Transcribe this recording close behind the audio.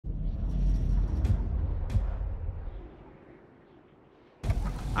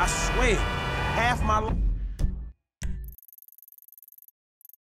I swear, half my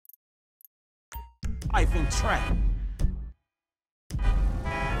life in trap.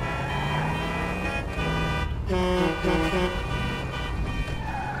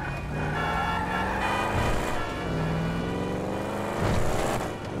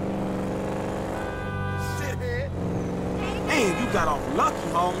 Damn, you got off lucky,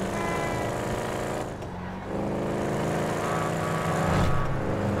 homie.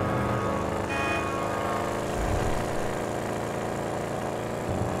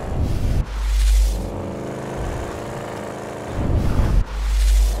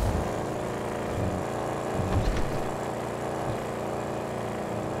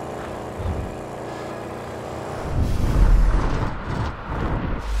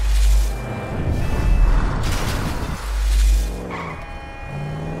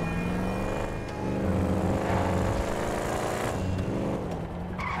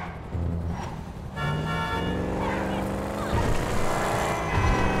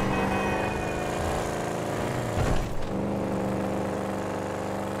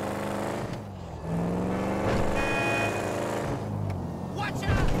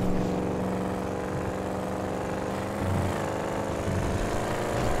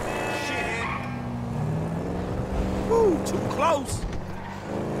 Too close.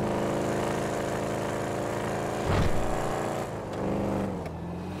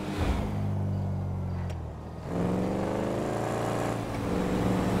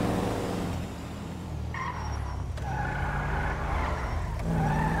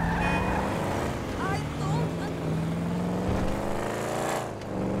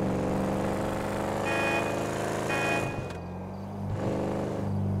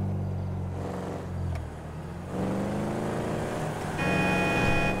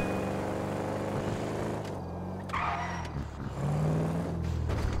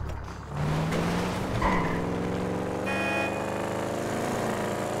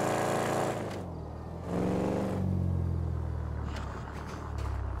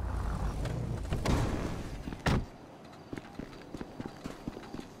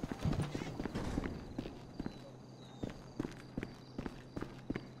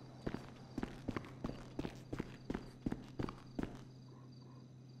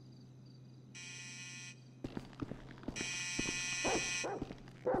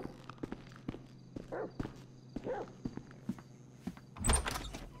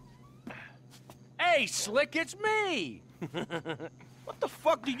 Hey, Slick, it's me! What the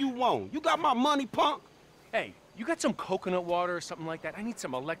fuck do you want? You got my money, punk? Hey, you got some coconut water or something like that? I need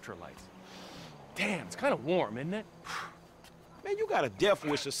some electrolytes. Damn, it's kind of warm, isn't it? Man, you got a death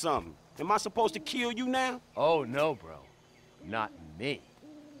wish or something. Am I supposed to kill you now? Oh, no, bro. Not me.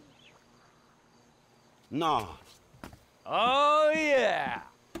 Nah. Oh, yeah!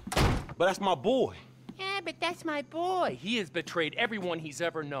 But that's my boy. Yeah, but that's my boy. He has betrayed everyone he's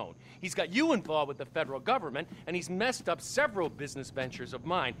ever known. He's got you involved with the federal government, and he's messed up several business ventures of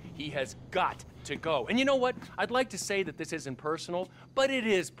mine. He has got to go. And you know what? I'd like to say that this isn't personal, but it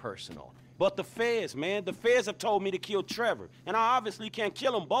is personal. But the feds, man, the feds have told me to kill Trevor, and I obviously can't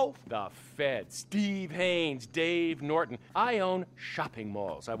kill them both. The feds, Steve Haynes, Dave Norton. I own shopping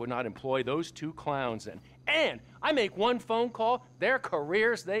malls. I would not employ those two clowns in. And I make one phone call, their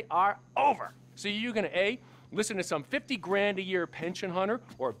careers, they are over. So you're gonna A, listen to some 50 grand a year pension hunter,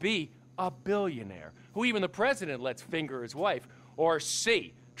 or B, a billionaire, who even the president lets finger his wife, or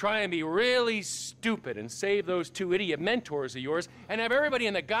C, try and be really stupid and save those two idiot mentors of yours and have everybody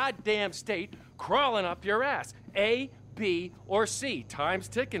in the goddamn state crawling up your ass. A, B, or C. Time's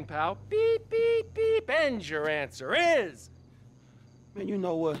ticking, pal. Beep, beep, beep. And your answer is... Man, you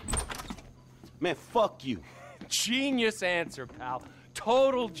know what? Man, fuck you. Genius answer, pal.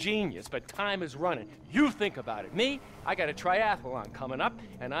 Total genius, but time is running. You think about it. Me, I got a triathlon coming up,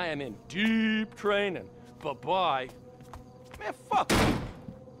 and I am in deep training. Bye-bye. Man, fuck you.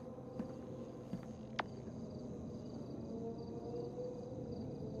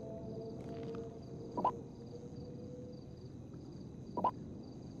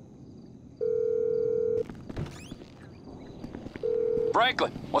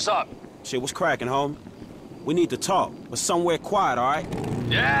 Franklin, what's up? Shit, what's cracking, homie? We need to talk, but somewhere quiet, all right?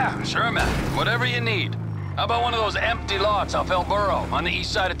 Yeah, sure, man. Whatever you need. How about one of those empty lots off El Burro on the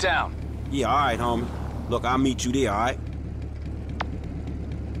east side of town? Yeah, all right, homie. Look, I'll meet you there, all right?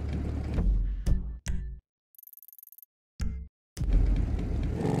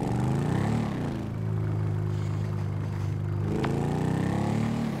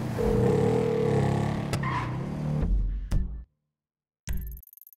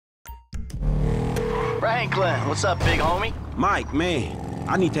 Franklin, what's up, big homie? Mike, man,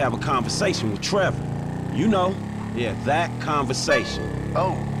 I need to have a conversation with Trevor. You know, yeah, that conversation.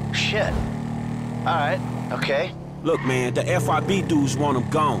 Oh, shit. Alright, okay. Look, man, the FIB dudes want him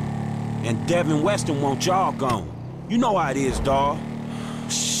gone. And Devin Weston want y'all gone. You know how it is, dawg.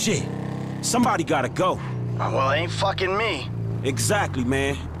 Shit. Somebody gotta go. Well, it ain't fucking me. Exactly,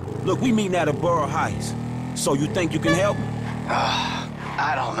 man. Look, we meeting at a Borough Heights. So you think you can help me?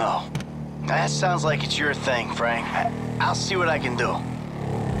 I don't know. That sounds like it's your thing, Frank. I'll see what I can do.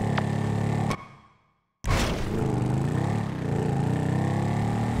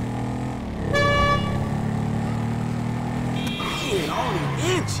 Man,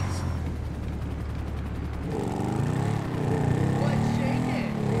 only inches.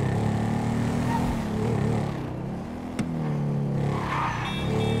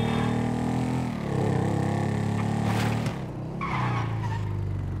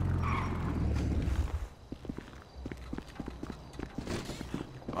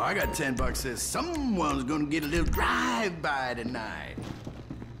 I got $10 says someone's gonna get a little drive-by tonight.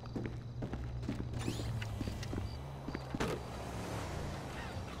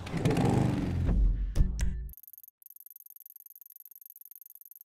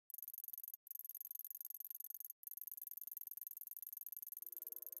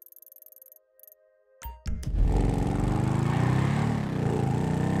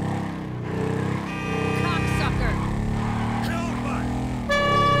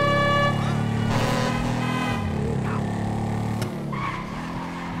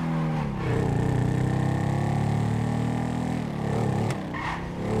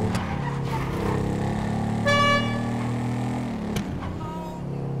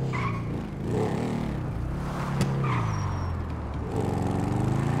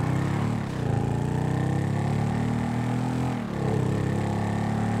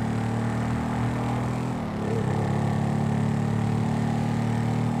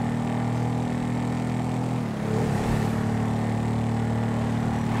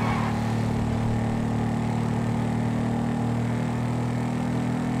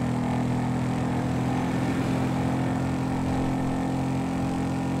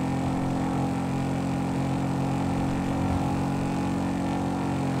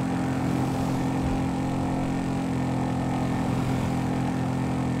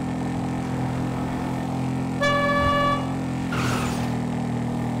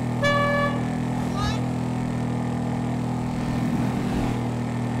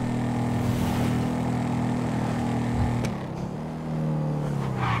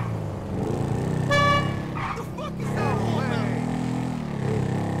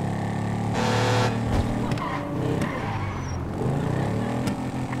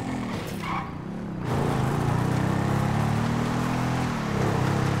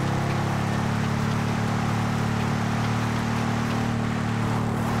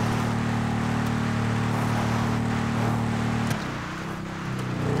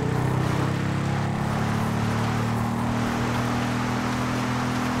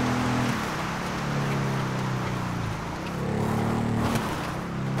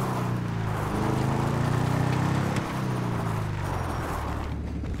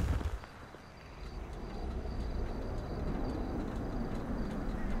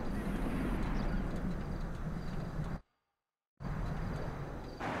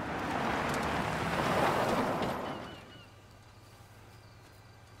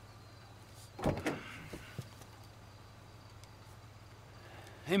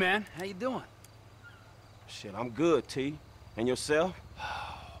 Hey, man, how you doing? Shit, I'm good, T. And yourself?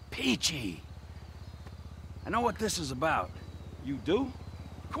 Peachy. I know what this is about. You do?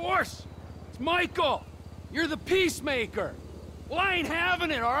 Of course! It's Michael! You're the peacemaker! Well, I ain't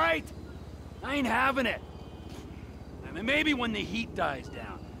having it, all right? I ain't having it. I mean, maybe when the heat dies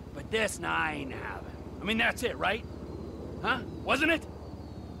down. But this, nah, I ain't having. I mean, that's it, right? Huh? Wasn't it?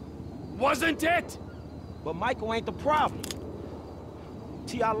 Wasn't it? But Michael ain't the problem.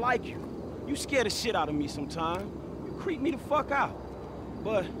 T, I like you. You scare the shit out of me sometimes. You creep me the fuck out.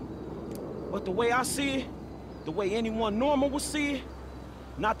 But the way I see it, the way anyone normal would see it,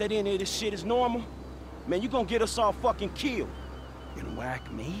 not that any of this shit is normal, man, you gonna get us all fucking killed. You gonna whack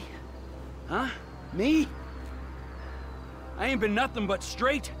me? Huh? Me? I ain't been nothing but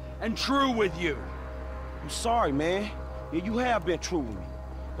straight and true with you. I'm sorry, man. Yeah, you have been true with me.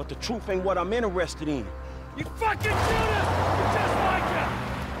 But the truth ain't what I'm interested in. You fucking shoot him! You're just like him!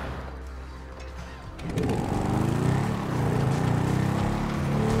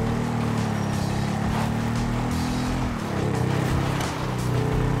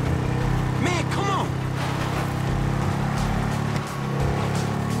 Man, come on!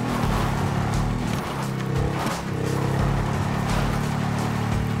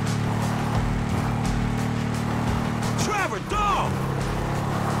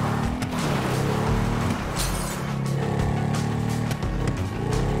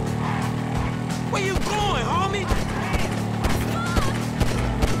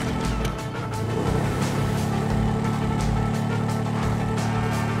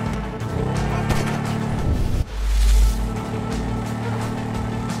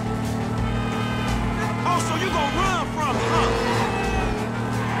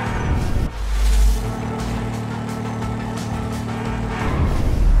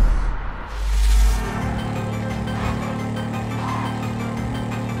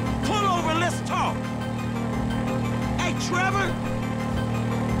 talk. Hey, Trevor!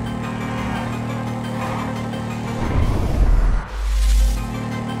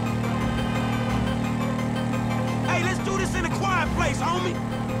 Hey, let's do this in a quiet place, homie.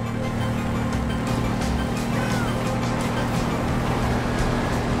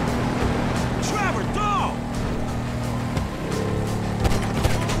 Trevor, dog!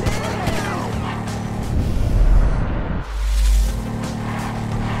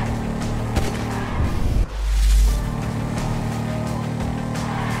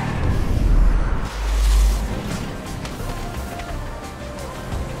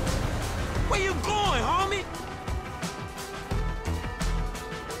 Where you going, homie?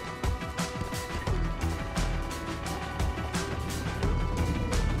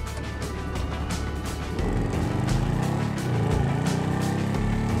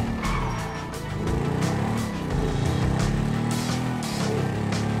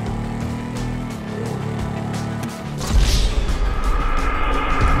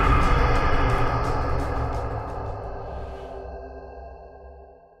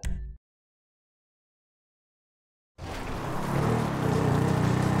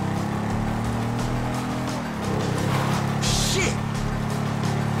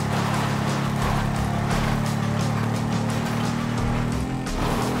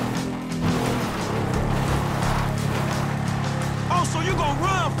 So you gonna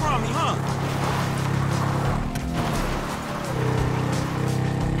run from me, huh?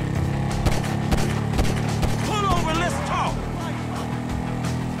 Pull over and let's talk.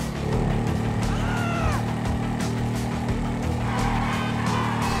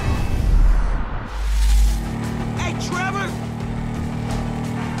 Hey, Trevor!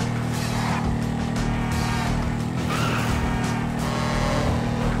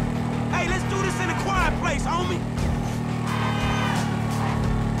 Hey, let's do this in a quiet place, homie.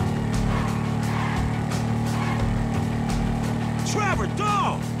 Trevor,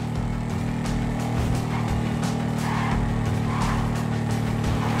 dog!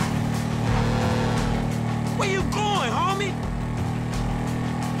 Where you going, homie?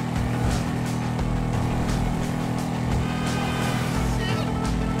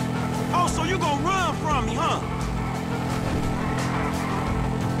 Oh, so you gonna run from me, huh?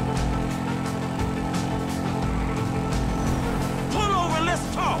 Pull over and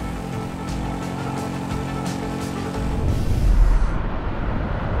let's talk.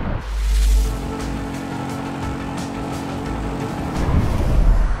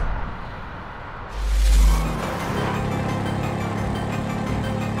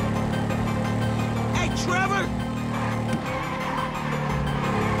 Trevor?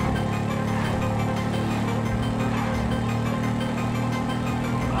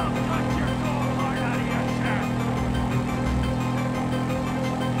 I'll cut your cold heart out of your chest.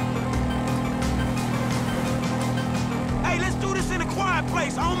 Hey, let's do this in a quiet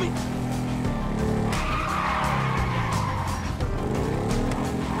place, homie.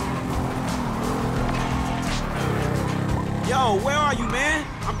 Yo, where are you, man?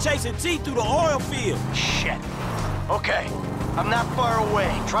 I'm chasing T through the oil field. Shit. Okay, I'm not far away.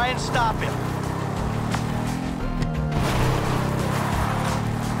 Try and stop him.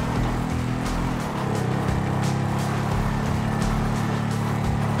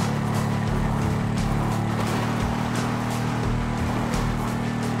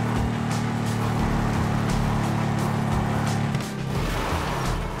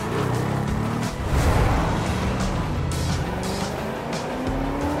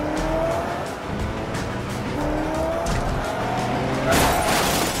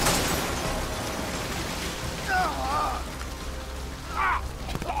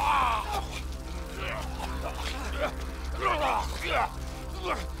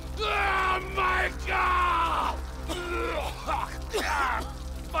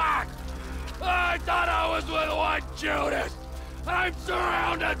 Fuck! I thought I was with one Judas! I'm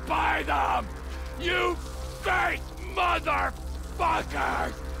surrounded by them! You fake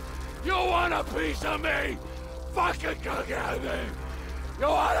motherfuckers! You want a piece of me? Fucking go get me! You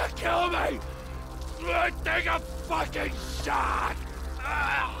wanna kill me? Take a fucking shot!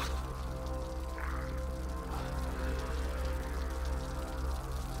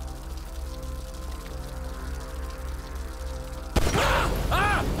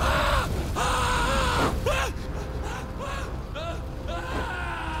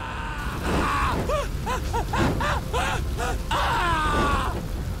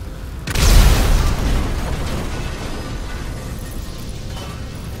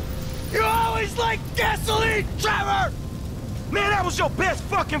 You always like gasoline, Trevor! Man, that was your best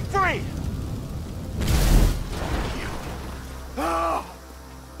fucking friend!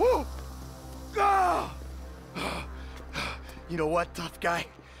 You know what, tough guy?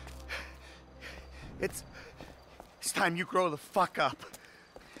 It's time you grow the fuck up.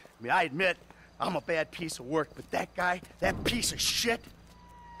 I mean, I admit I'm a bad piece of work, but that guy, that piece of shit,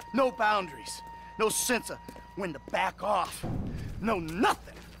 no boundaries, no sense of when to back off, no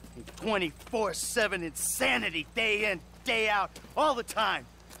nothing. 24/7 insanity, day in, day out, all the time.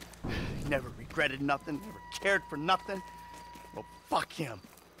 Never regretted nothing, never cared for nothing. Well, fuck him.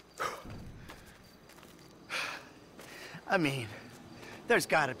 I mean, there's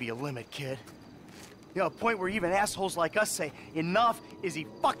gotta be a limit, kid. You know, a point where even assholes like us say, enough is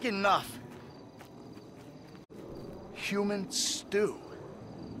fucking enough. Human stew.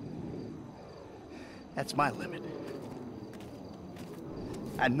 That's my limit.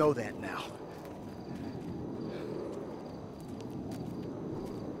 I know that now.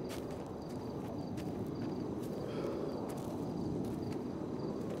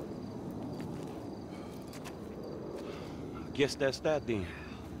 I guess that's that then.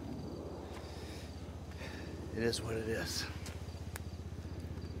 It is what it is.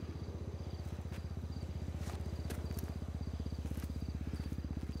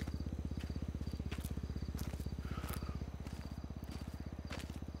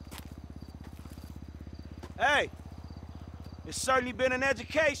 Hey, it's certainly been an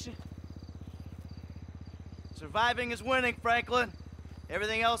education. Surviving is winning, Franklin.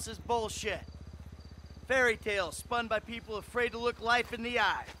 Everything else is bullshit. Fairy tales spun by people afraid to look life in the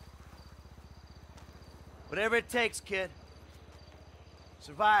eye. Whatever it takes, kid.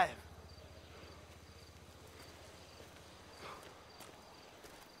 Survive.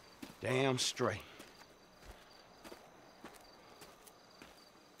 Damn straight.